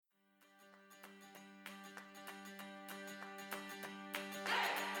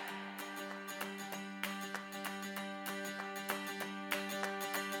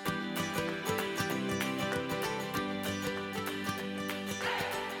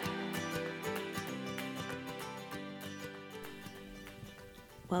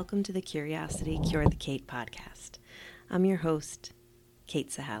Welcome to the Curiosity Cure the Kate podcast. I'm your host,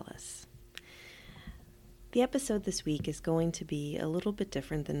 Kate Sahalis. The episode this week is going to be a little bit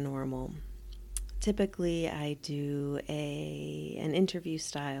different than normal. Typically, I do an interview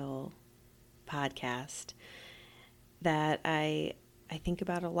style podcast that I think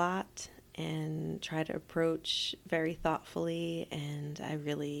about a lot and try to approach very thoughtfully, and I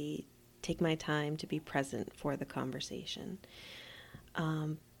really take my time to be present for the conversation.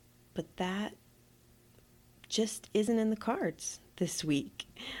 But that just isn't in the cards this week.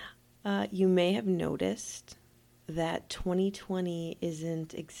 You may have noticed that 2020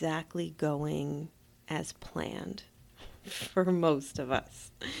 isn't exactly going as planned for most of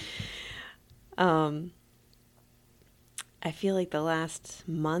us. I feel like the last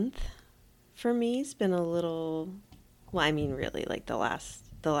month for me has been a little, really like the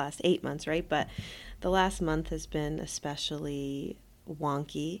last 8 months, right? But the last month has been especially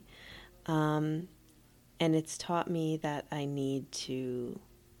wonky. And it's taught me that I need to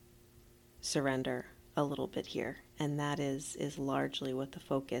surrender a little bit here. And that is largely what the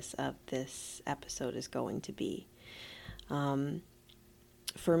focus of this episode is going to be.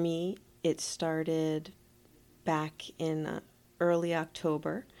 For me, it started back in early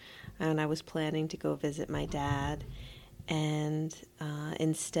October, and I was planning to go visit my dad. And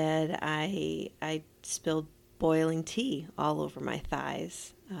instead, I spilled boiling tea all over my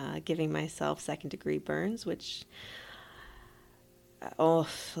thighs, giving myself second-degree burns, which,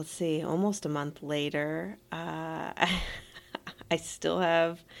 almost a month later, I still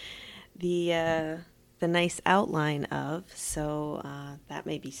have the nice outline of, so that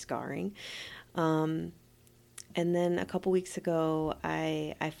may be scarring. And then a couple weeks ago,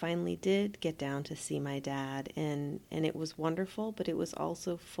 I finally did get down to see my dad, and it was wonderful, but it was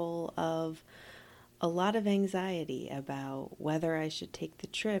also full of a lot of anxiety about whether I should take the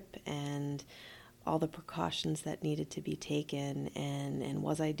trip and all the precautions that needed to be taken, and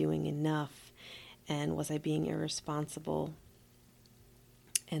was I doing enough, and was I being irresponsible.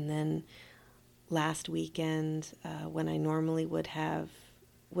 And then last weekend, when I normally would have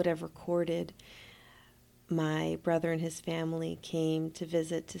recorded, my brother and his family came to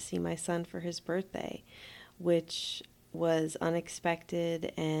visit to see my son for his birthday, which was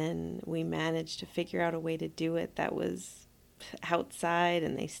unexpected, and we managed to figure out a way to do it that was outside,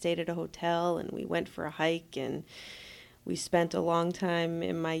 and they stayed at a hotel, and we went for a hike, and we spent a long time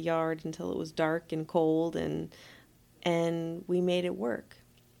in my yard until it was dark and cold, and we made it work.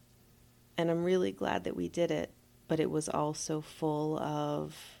 And I'm really glad that we did it, but it was also full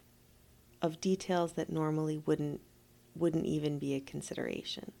of details that normally wouldn't even be a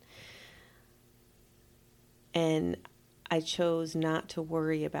consideration. And I chose not to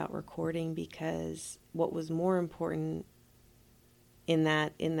worry about recording, because what was more important in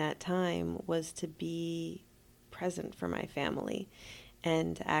that time was to be present for my family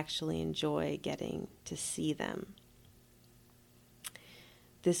and to actually enjoy getting to see them.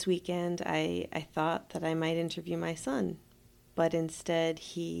 This weekend, I thought that I might interview my son, but instead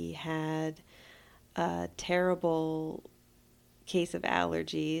he had a terrible case of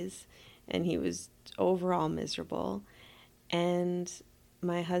allergies, and he was overall miserable. And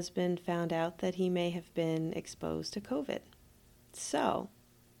my husband found out that he may have been exposed to COVID. So,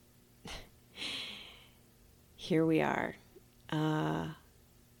 here we are.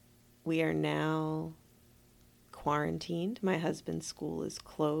 We are now quarantined. My husband's school is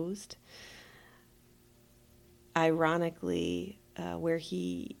closed. Ironically, where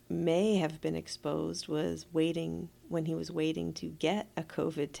he may have been exposed was when he was waiting to get a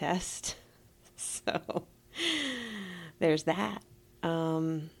COVID test. So there's that.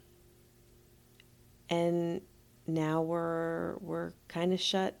 And now we're kind of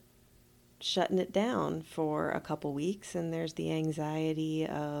shutting it down for a couple weeks, and there's the anxiety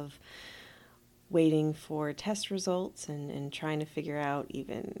of waiting for test results and trying to figure out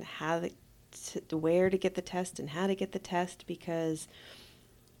even where to get the test and how to get the test, because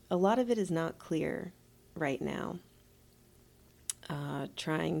a lot of it is not clear right now.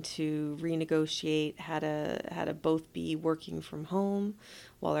 Trying to renegotiate how to both be working from home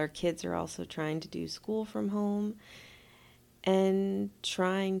while our kids are also trying to do school from home, and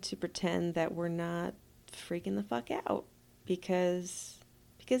trying to pretend that we're not freaking the fuck out, because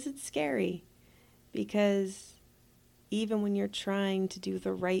it's scary. Because even when you're trying to do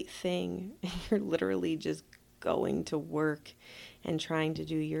the right thing, you're literally just going to work and trying to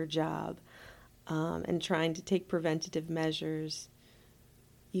do your job, and trying to take preventative measures,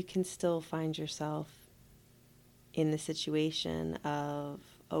 you can still find yourself in the situation of,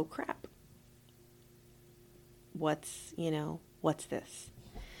 oh crap, what's this?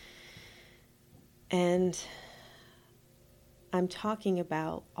 And I'm talking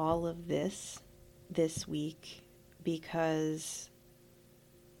about all of this week because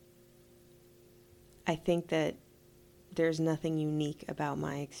I think that there's nothing unique about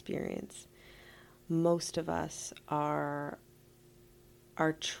my experience. Most of us are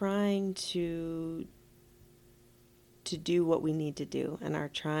trying to do what we need to do, and are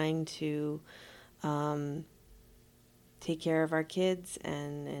trying to take care of our kids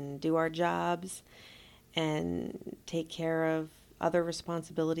and do our jobs and take care of other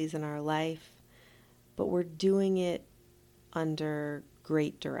responsibilities in our life, but we're doing it under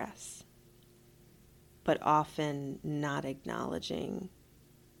great duress, but often not acknowledging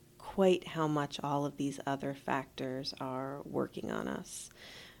quite how much all of these other factors are working on us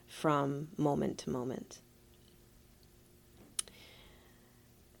from moment to moment.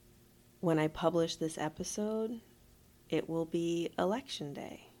 When I publish this episode, it will be Election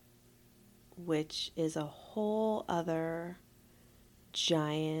Day, which is a whole other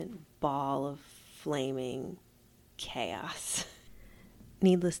giant ball of flaming chaos.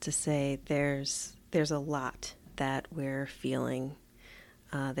 Needless to say, there's a lot that we're feeling.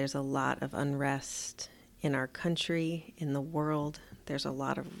 There's a lot of unrest in our country, in the world. There's a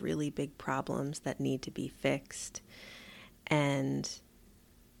lot of really big problems that need to be fixed. And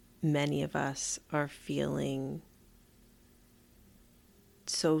many of us are feeling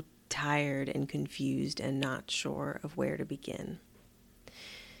so tired and confused and not sure of where to begin.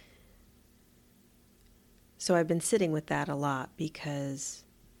 So I've been sitting with that a lot because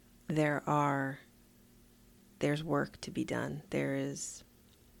there's work to be done. There is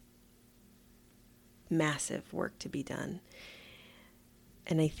massive work to be done.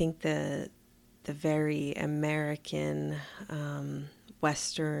 And I think the very American,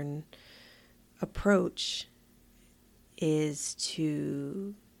 Western approach is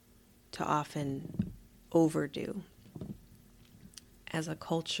to often overdo. As a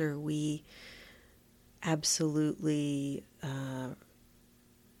culture, we absolutely, I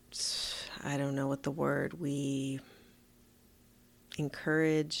don't know what the word, we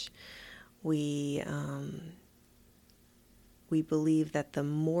encourage, we believe that the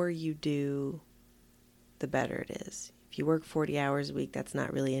more you do, the better it is. If you work 40 hours a week, that's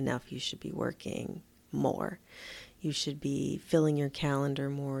not really enough. You should be working more. You should be filling your calendar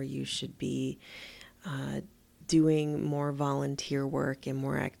more. You should be doing more volunteer work and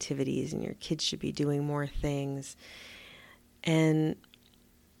more activities, and your kids should be doing more things. And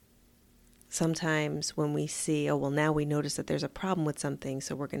sometimes when we see, oh, well, now we notice that there's a problem with something,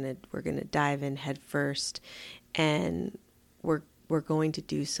 so we're gonna dive in head first, and we're going to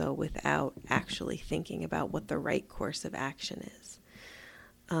do so without actually thinking about what the right course of action is.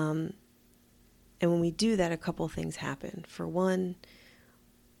 And when we do that, a couple things happen. For one,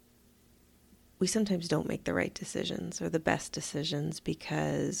 we sometimes don't make the right decisions or the best decisions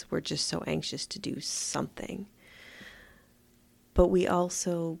because we're just so anxious to do something. But we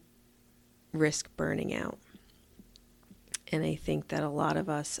also risk burning out. And I think that a lot of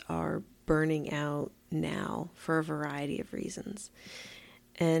us are burning out now for a variety of reasons.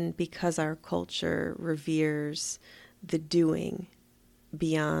 And because our culture reveres the doing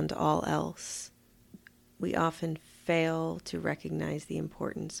beyond all else, we often fail to recognize the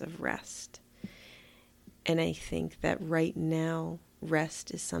importance of rest. And I think that right now,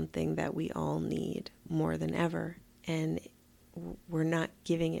 rest is something that we all need more than ever. And we're not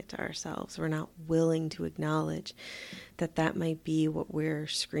giving it to ourselves. We're not willing to acknowledge that that might be what we're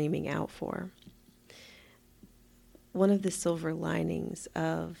screaming out for. One of the silver linings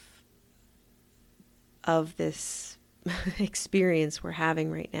of this experience we're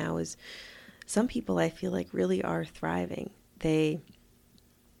having right now is some people, I feel like, really are thriving. They're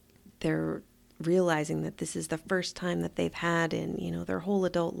realizing that this is the first time that they've had in, their whole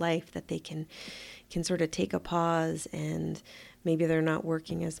adult life that they can sort of take a pause, and maybe they're not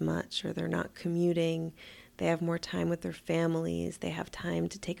working as much, or they're not commuting. They have more time with their families. They have time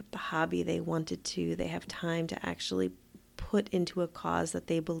to take up the hobby they wanted to. They have time to actually put into a cause that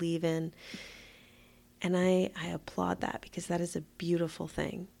they believe in. And I applaud that, because that is a beautiful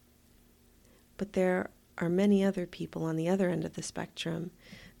thing. But there are many other people on the other end of the spectrum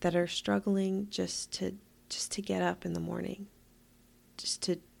that are struggling just to get up in the morning, just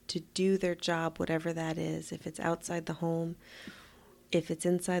to do their job, whatever that is. If it's outside the home, if it's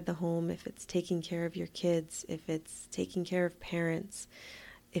inside the home, if it's taking care of your kids, if it's taking care of parents,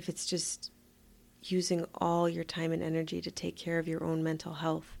 if it's just using all your time and energy to take care of your own mental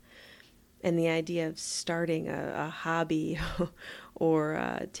health. And the idea of starting a hobby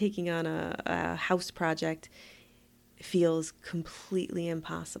or taking on a house project feels completely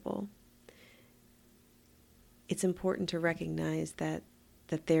impossible. it's important to recognize that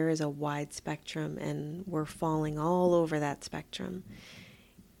there is a wide spectrum and we're falling all over that spectrum.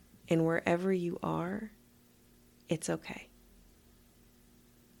 And wherever you are, it's okay.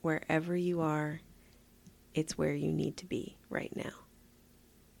 Wherever you are, it's where you need to be right now.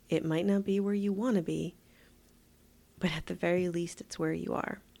 It might not be where you want to be, but at the very least, it's where you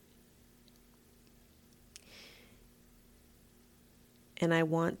are. And I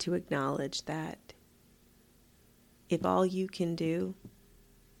want to acknowledge that if all you can do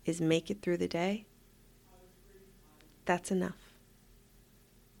is make it through the day, that's enough.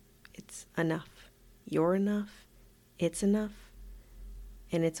 It's enough. You're enough. It's enough.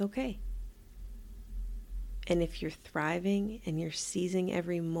 And it's okay. And if you're thriving and you're seizing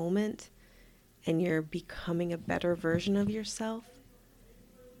every moment and you're becoming a better version of yourself,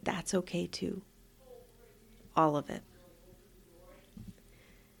 that's okay too. All of it.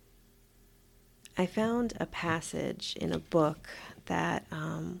 I found a passage in a book that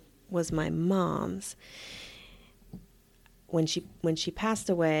was my mom's. When she passed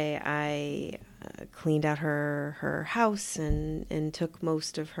away, I cleaned out her house and took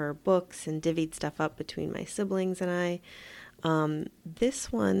most of her books and divvied stuff up between my siblings and I.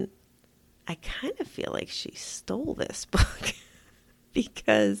 This one, I kind of feel like she stole this book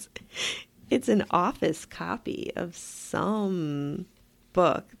because it's an office copy of some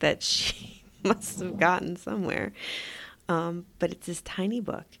book that she must have gotten somewhere. But it's this tiny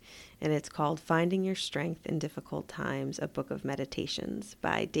book, and it's called Finding Your Strength in Difficult Times, a Book of Meditations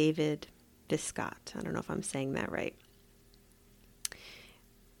by David Viscott. I don't know if I'm saying that right.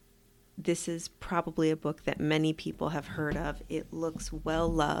 This is probably a book that many people have heard of. It looks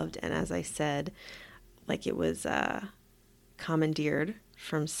well loved, and as I said, like it was commandeered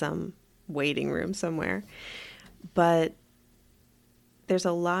from some waiting room somewhere. But there's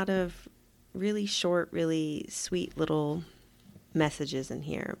a lot of really short, really sweet little messages in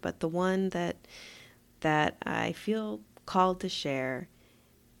here. But the one that I feel called to share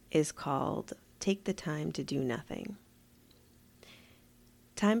is called Take the Time to Do Nothing.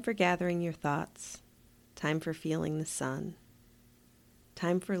 Time for gathering your thoughts. Time for feeling the sun.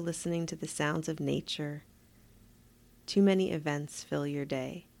 Time for listening to the sounds of nature. Too many events fill your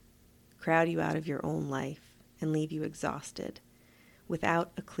day, crowd you out of your own life, and leave you exhausted,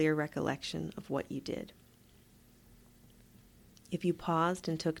 without a clear recollection of what you did. If you paused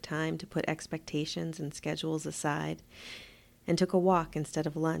and took time to put expectations and schedules aside and took a walk instead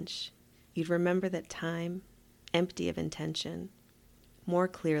of lunch, you'd remember that time, empty of intention, more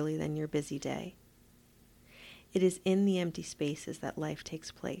clearly than your busy day. It is in the empty spaces that life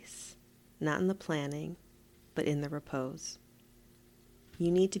takes place, not in the planning, but in the repose.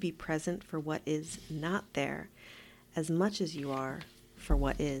 You need to be present for what is not there as much as you are for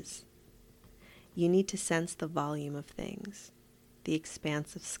what is. You need to sense the volume of things, the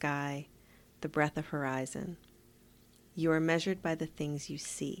expanse of sky, the breadth of horizon. You are measured by the things you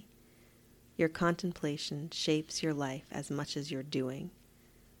see. Your contemplation shapes your life as much as your doing.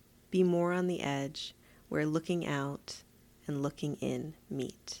 Be more on the edge, where looking out and looking in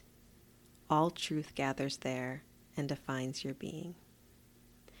meet. All truth gathers there and defines your being.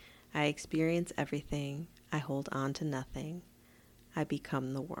 I experience everything. I hold on to nothing. I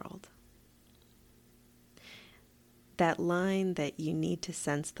become the world. That line that you need to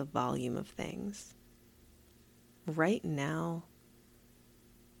sense the volume of things. Right now,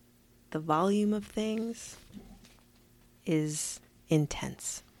 the volume of things is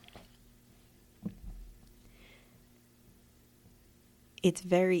intense. It's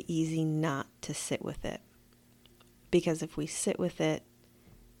very easy not to sit with it, because if we sit with it,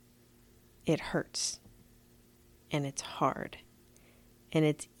 it hurts and it's hard. And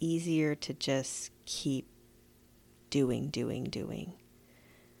it's easier to just keep doing.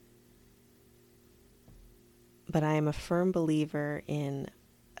 But I am a firm believer in,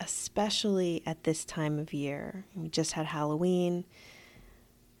 especially at this time of year, we just had Halloween,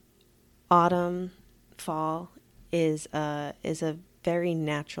 autumn, fall is a very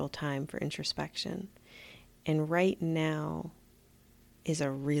natural time for introspection. And right now is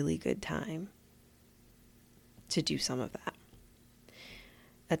a really good time to do some of that.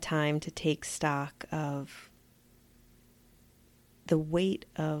 A time to take stock of the weight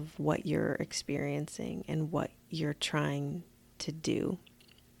of what you're experiencing and what you're trying to do.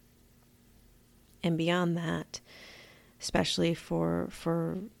 And beyond that, especially for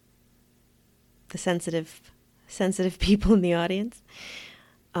the sensitive people in the audience,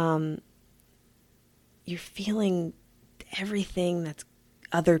 you're feeling everything that's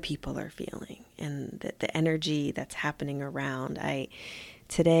other people are feeling and the energy that's happening around.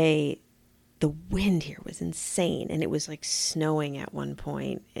 Today the wind here was insane, and it was like snowing at one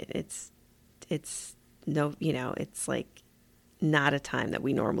point. It's no, it's like not a time that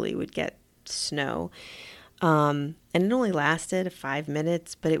we normally would get snow. And it only lasted 5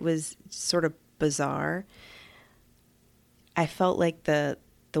 minutes, but it was sort of bizarre. I felt like the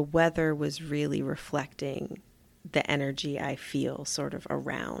weather was really reflecting the energy I feel sort of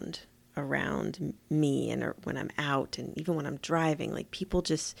around me, and when I'm out, and even when I'm driving, like people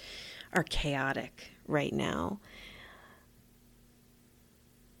just are chaotic right now.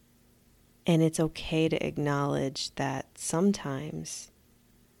 And it's okay to acknowledge that sometimes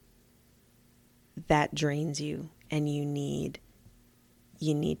that drains you, and you need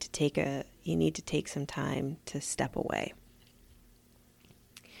to take some time to step away.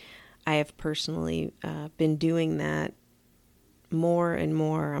 I have personally been doing that more and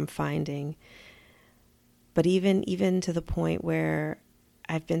more, I'm finding. But even to the point where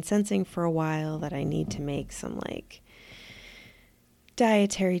I've been sensing for a while that I need to make some like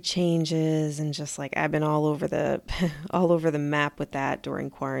dietary changes, and just like I've been all over the map with that during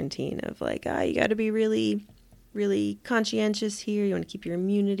quarantine, of like, you got to be really, really conscientious here. You want to keep your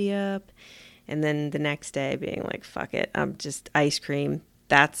immunity up. And then the next day being like, fuck it, I'm just ice cream.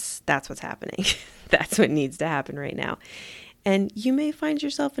 That's what's happening. That's what needs to happen right now. And you may find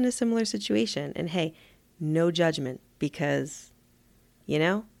yourself in a similar situation. And hey, no judgment, because,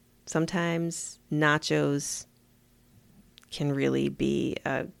 sometimes nachos can really be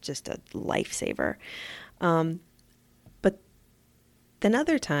just a lifesaver. But then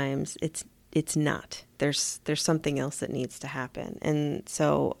other times it's not. There's something else that needs to happen. And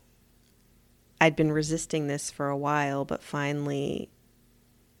so I'd been resisting this for a while, but finally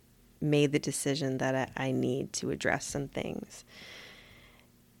made the decision that I need to address some things.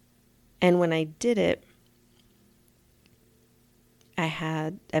 And when I did it,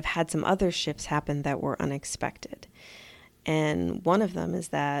 I've had some other shifts happen that were unexpected. And one of them is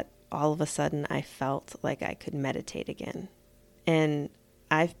that all of a sudden I felt like I could meditate again. And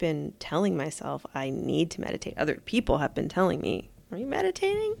I've been telling myself I need to meditate. Other people have been telling me, are you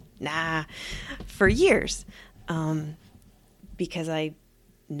meditating? Nah, for years. Because I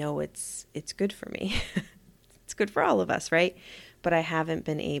know it's good for me. It's good for all of us, right? But I haven't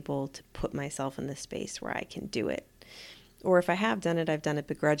been able to put myself in the space where I can do it. Or if I have done it, I've done it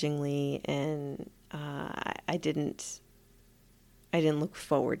begrudgingly, and I didn't look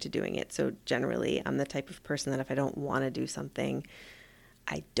forward to doing it. So generally, I'm the type of person that if I don't want to do something,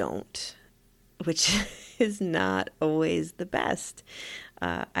 I don't, which is not always the best.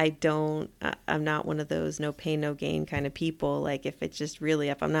 I'm not one of those no pain, no gain kind of people. Like if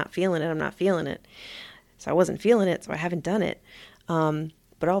I'm not feeling it, I'm not feeling it. So I wasn't feeling it, so I haven't done it.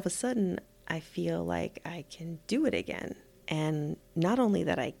 But all of a sudden, I feel like I can do it again. And not only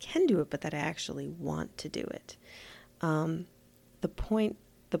that I can do it, but that I actually want to do it. The point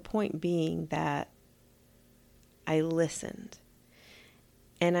being that I listened.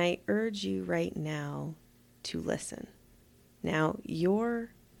 And I urge you right now to listen. Now,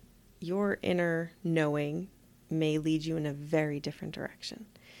 your inner knowing may lead you in a very different direction.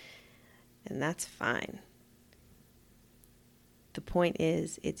 And that's fine. The point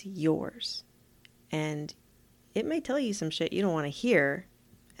is, it's yours. And it may tell you some shit you don't want to hear,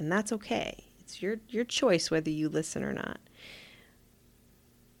 and that's okay. It's your choice whether you listen or not.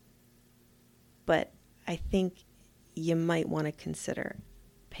 But I think you might want to consider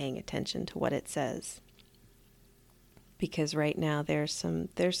paying attention to what it says. Because right now there's some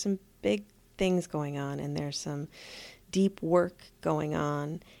big things going on, and there's some deep work going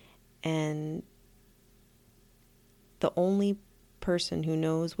on, and the only person who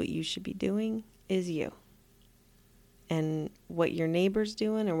knows what you should be doing is you. And what your neighbor's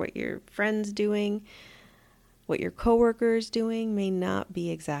doing, or what your friend's doing, what your coworker is doing may not be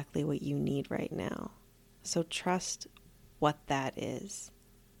exactly what you need right now. So trust what that is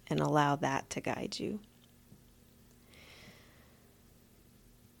and allow that to guide you.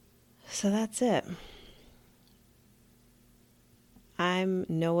 So that's it. I'm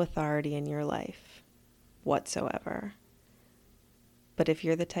no authority in your life whatsoever. But if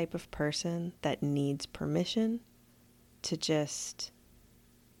you're the type of person that needs permission to just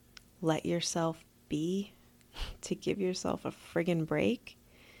let yourself be, to give yourself a friggin' break,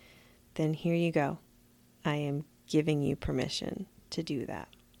 then here you go. I am giving you permission to do that.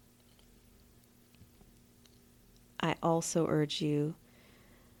 I also urge you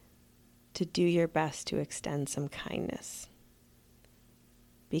to do your best to extend some kindness,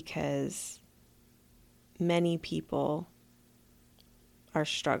 because many people are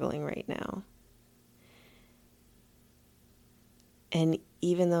struggling right now. And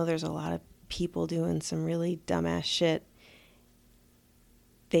even though there's a lot of people doing some really dumbass shit,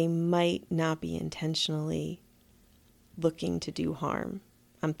 they might not be intentionally looking to do harm.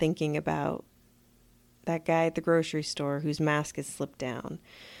 I'm thinking about that guy at the grocery store whose mask is slipped down,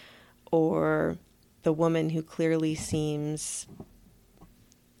 or the woman who clearly seems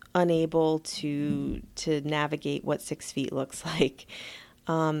unable to navigate what 6 feet looks like.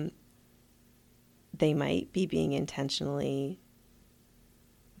 They might be being intentionally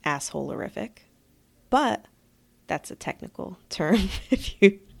asshole-orific, but that's a technical term if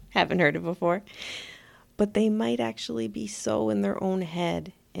you haven't heard it before. But they might actually be so in their own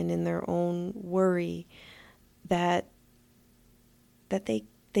head and in their own worry that they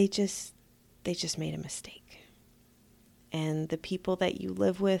just made a mistake. And the people that you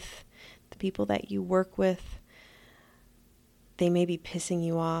live with, the people that you work with, they may be pissing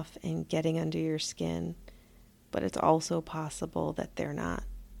you off and getting under your skin, but it's also possible that they're not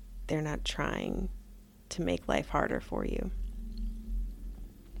trying to make life harder for you.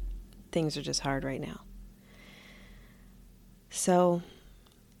 Things are just hard right now. So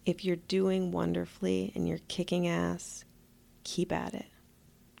if you're doing wonderfully and you're kicking ass, keep at it.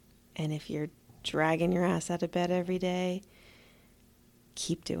 And if you're dragging your ass out of bed every day,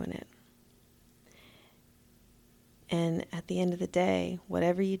 keep doing it. And at the end of the day,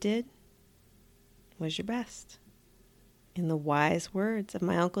 whatever you did was your best. In the wise words of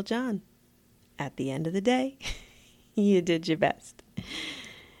my Uncle John, at the end of the day, you did your best.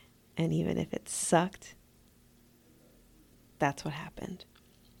 And even if it sucked, that's what happened.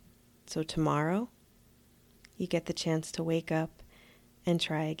 So tomorrow, you get the chance to wake up and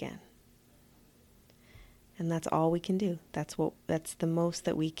try again. And that's all we can do. That's the most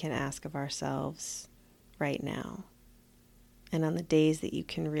that we can ask of ourselves right now. And on the days that you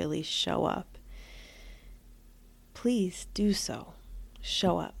can really show up, please do so.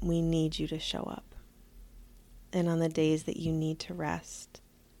 Show up. We need you to show up. And on the days that you need to rest,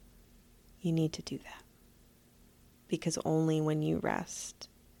 you need to do that. Because only when you rest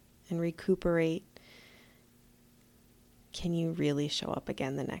and recuperate can you really show up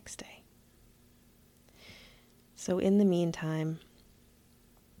again the next day. So in the meantime,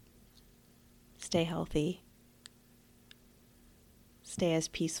 stay healthy. Stay as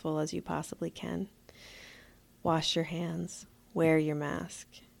peaceful as you possibly can. Wash your hands, wear your mask,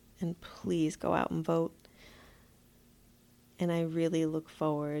 and please go out and vote. And I really look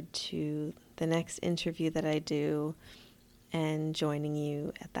forward to the next interview that I do and joining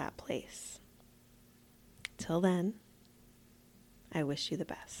you at that place. Till then, I wish you the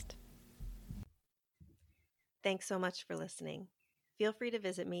best. Thanks so much for listening. Feel free to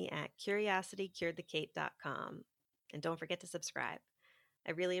visit me at curiositycuredthecate.com. And don't forget to subscribe.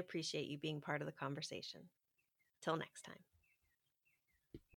 I really appreciate you being part of the conversation. Till next time.